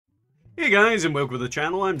Hey guys, and welcome to the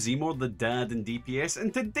channel. I'm Zmore, the dad in DPS,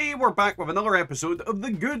 and today we're back with another episode of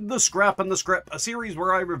The Good, the Scrap, and the Script, a series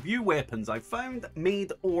where I review weapons I've found,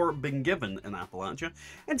 made, or been given in Appalachia,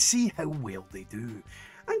 and see how well they do.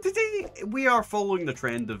 And today, we are following the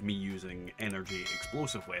trend of me using energy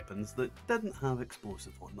explosive weapons that didn't have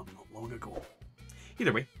explosive on them not long ago.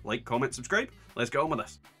 Either way, like, comment, subscribe, let's get on with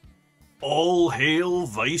this. All hail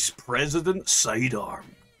Vice President Sidearm.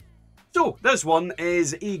 So, this one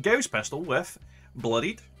is a Gauss pistol with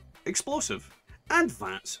bloodied, explosive, and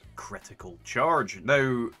that's critical charge.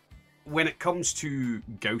 Now, when it comes to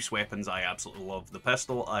Gauss weapons, I absolutely love the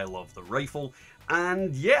pistol, I love the rifle,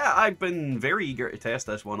 and yeah, I've been very eager to test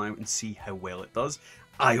this one out and see how well it does.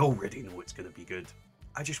 I already know it's going to be good.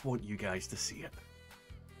 I just want you guys to see it.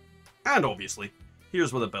 And obviously,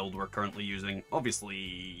 here's what the build we're currently using. Obviously,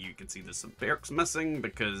 you can see there's some perks missing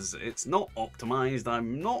because it's not optimized.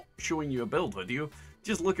 I'm not showing you a build video.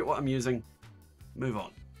 Just look at what I'm using. Move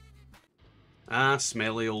on. Ah,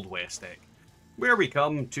 smelly old West egg. Where we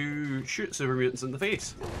come to shoot super mutants in the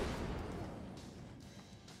face.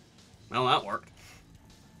 Well, that worked.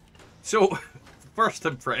 So, first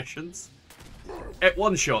impressions. It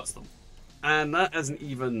one-shots them. And that isn't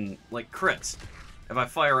even, like, crits. If I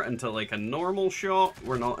fire it into like a normal shot,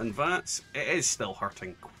 we're not in VATS, it is still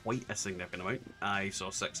hurting quite a significant amount. I saw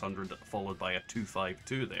 600 followed by a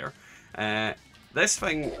 252 there. This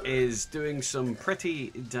thing is doing some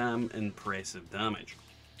pretty damn impressive damage.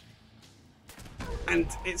 And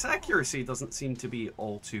its accuracy doesn't seem to be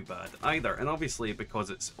all too bad either. And obviously because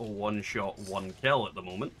it's a one shot, one kill at the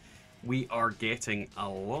moment, we are getting a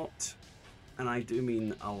lot. And I do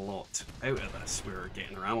mean a lot out of this. We're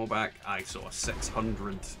getting our ammo back. I saw a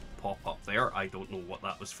 600 pop up there. I don't know what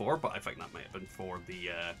that was for, but I think that might have been for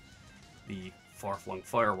the far-flung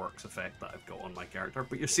fireworks effect that I've got on my character.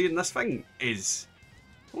 But you're seeing this thing is...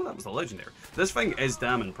 Oh, that was a legendary. This thing is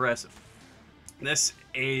damn impressive. This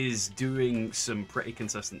is doing some pretty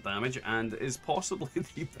consistent damage and is possibly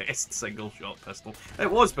the best single-shot pistol.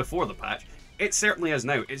 It was before the patch. It certainly is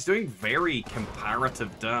now. It's doing very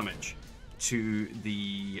comparative damage to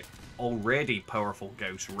the already powerful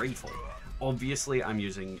Gauss rifle. Obviously, I'm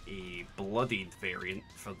using a bloodied variant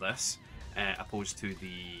for this, opposed to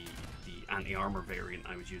the anti-armor variant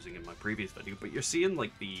I was using in my previous video. But you're seeing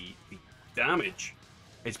like the damage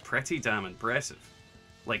is pretty damn impressive.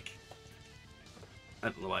 Like, I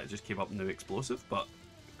don't know why it just came up new explosive, but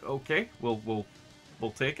okay, we'll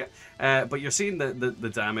take it. But you're seeing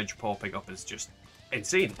the damage popping up is just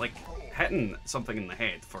insane. Like, hitting something in the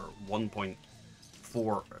head for 1.4k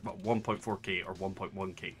or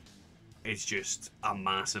 1.1k is just a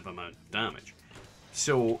massive amount of damage.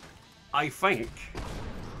 So I think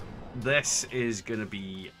this is going to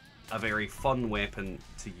be a very fun weapon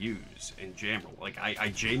to use in general. Like, I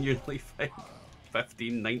genuinely think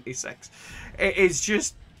 1596 it is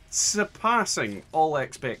just surpassing all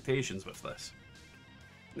expectations with this.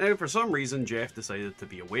 Now, for some reason, Jeff decided to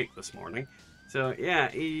be awake this morning. So, yeah,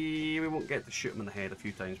 we won't get to shoot him in the head a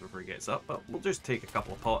few times before he gets up, but we'll just take a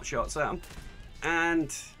couple of pot shots at him. And,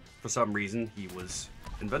 for some reason, he was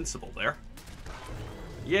invincible there.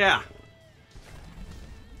 Yeah.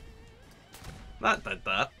 That did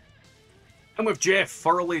that. And with Jeff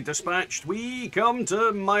thoroughly dispatched, we come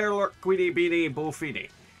to Mirelurk Queenie Beanie Bofini.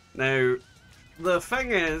 Now, the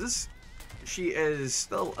thing is, she is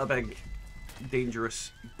still a big,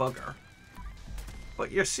 dangerous bugger.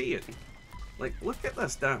 But you're seeing... Like, look at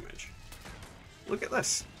this damage. Look at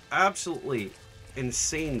this absolutely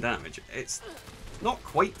insane damage. It's not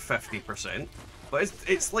quite 50%, but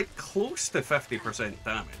it's like close to 50%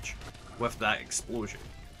 damage with that explosion.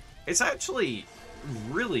 It's actually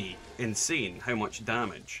really insane how much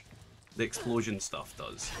damage the explosion stuff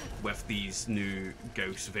does with these new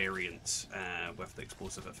Gauss variants with the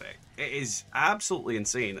explosive effect. It is absolutely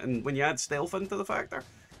insane, and when you add stealth into the factor,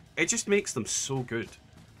 it just makes them so good.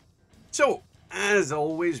 So, as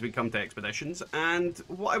always, we come to expeditions, and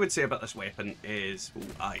what I would say about this weapon is... Ooh,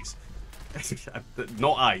 eyes.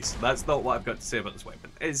 Not eyes. That's not what I've got to say about this weapon.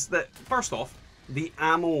 Is that, first off, the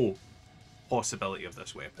ammo possibility of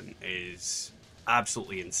this weapon is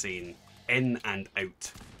absolutely insane in and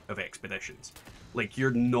out of expeditions. Like,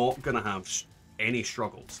 you're not going to have any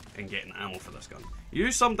struggles in getting ammo for this gun. You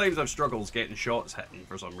sometimes have struggles getting shots hitting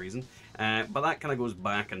for some reason, but that kind of goes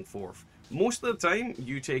back and forth. Most of the time,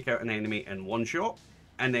 you take out an enemy in one shot,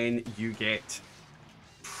 and then you get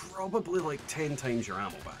probably like 10 times your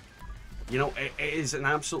ammo back. You know, it is an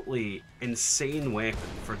absolutely insane weapon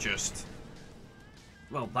for just,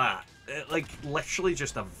 well, that. It, like, literally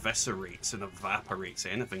just eviscerates and evaporates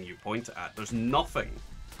anything you point it at. There's nothing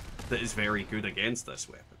that is very good against this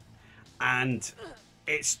weapon. And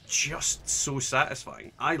it's just so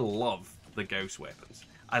satisfying. I love the Gauss weapons.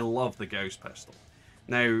 I love the Gauss pistol.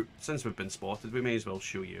 Now, since we've been spotted, we may as well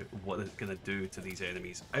show you what it's going to do to these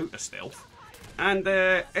enemies out of stealth. And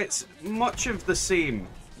it's much of the same.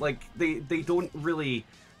 Like, they don't really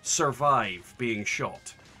survive being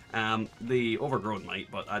shot. The overgrown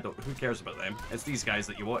might, but who cares about them? It's these guys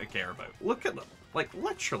that you want to care about. Look at them. Like,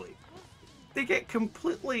 literally. They get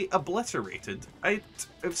completely obliterated out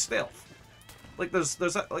of stealth. Like,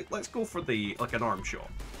 let's go for an arm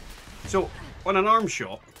shot. So, on an arm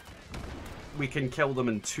shot, we can kill them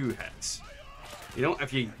in 2 hits. You know,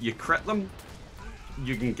 if you crit them,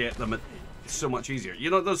 you can get them so much easier. You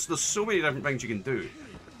know, there's so many different things you can do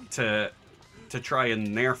to try and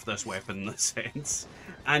nerf this weapon in a sense,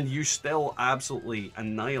 and you still absolutely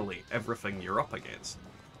annihilate everything you're up against.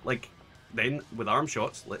 Like, then with arm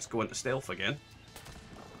shots, let's go into stealth again.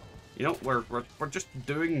 You know, we're just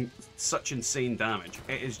doing such insane damage.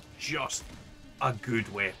 It is just a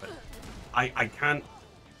good weapon. I can't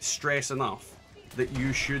stress enough that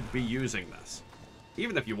you should be using this.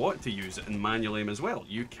 Even if you want to use it in manual aim as well,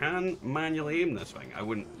 you can manually aim this thing. I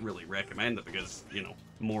wouldn't really recommend it because, you know,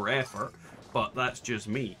 more effort, but that's just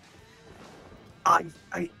me. I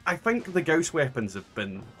think the Gauss weapons have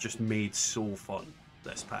been just made so fun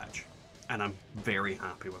this patch, and I'm very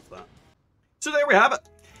happy with that. So there we have it.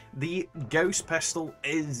 The Gauss pistol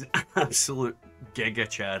is an absolute giga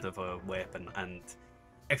chad of a weapon, and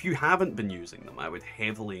if you haven't been using them, I would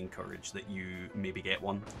heavily encourage that you maybe get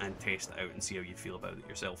one and test it out and see how you feel about it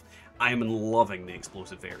yourself. I am loving the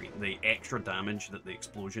explosive variant. The extra damage that the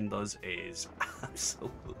explosion does is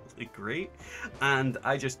absolutely great, and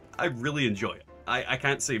I really enjoy it. I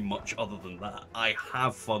can't say much other than that. I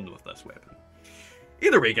have fun with this weapon.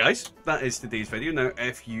 Either way, guys, that is today's video. Now,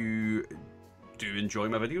 if you do enjoy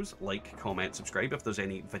my videos, like, comment, subscribe. If there's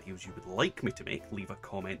any videos you would like me to make, leave a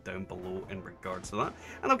comment down below in regards to that.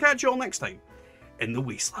 And I'll catch you all next time in the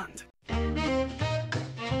wasteland.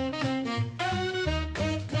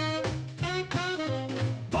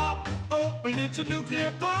 Pop open, it's a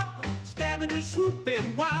nuclear pop. Stabbing and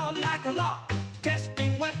swooping wild like a lock.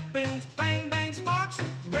 Testing weapons, bang bang sparks.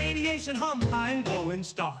 Radiation hum high and glowing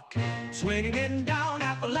stark. Swinging in down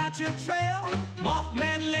Appalachian Trail.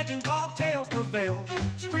 Mothman legend cocktails prevail.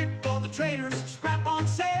 Sprint for the traders, scrap on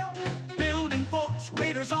sale. Building forts,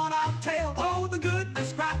 raiders on our tail. Oh, the good, the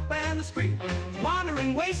scrap and the scream.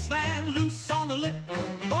 Wandering wasteland, loose on the lip.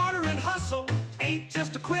 Order and hustle, ain't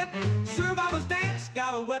just a quip. Survivors dance,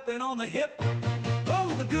 got a weapon on the hip.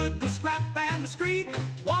 Oh, the good, the scrap and the screed.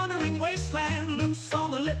 Wandering wasteland, loose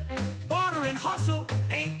on the lip. Barter and hustle,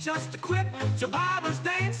 ain't just a quip. Survivors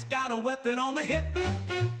dance, got a weapon on the hip.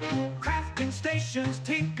 Crafting stations,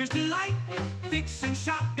 tinker's delight. Fixing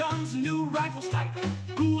shotguns, new rifles tight.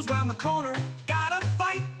 Ghouls round the corner, gotta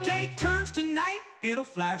fight. Day turns to night, it'll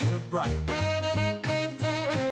flash so bright.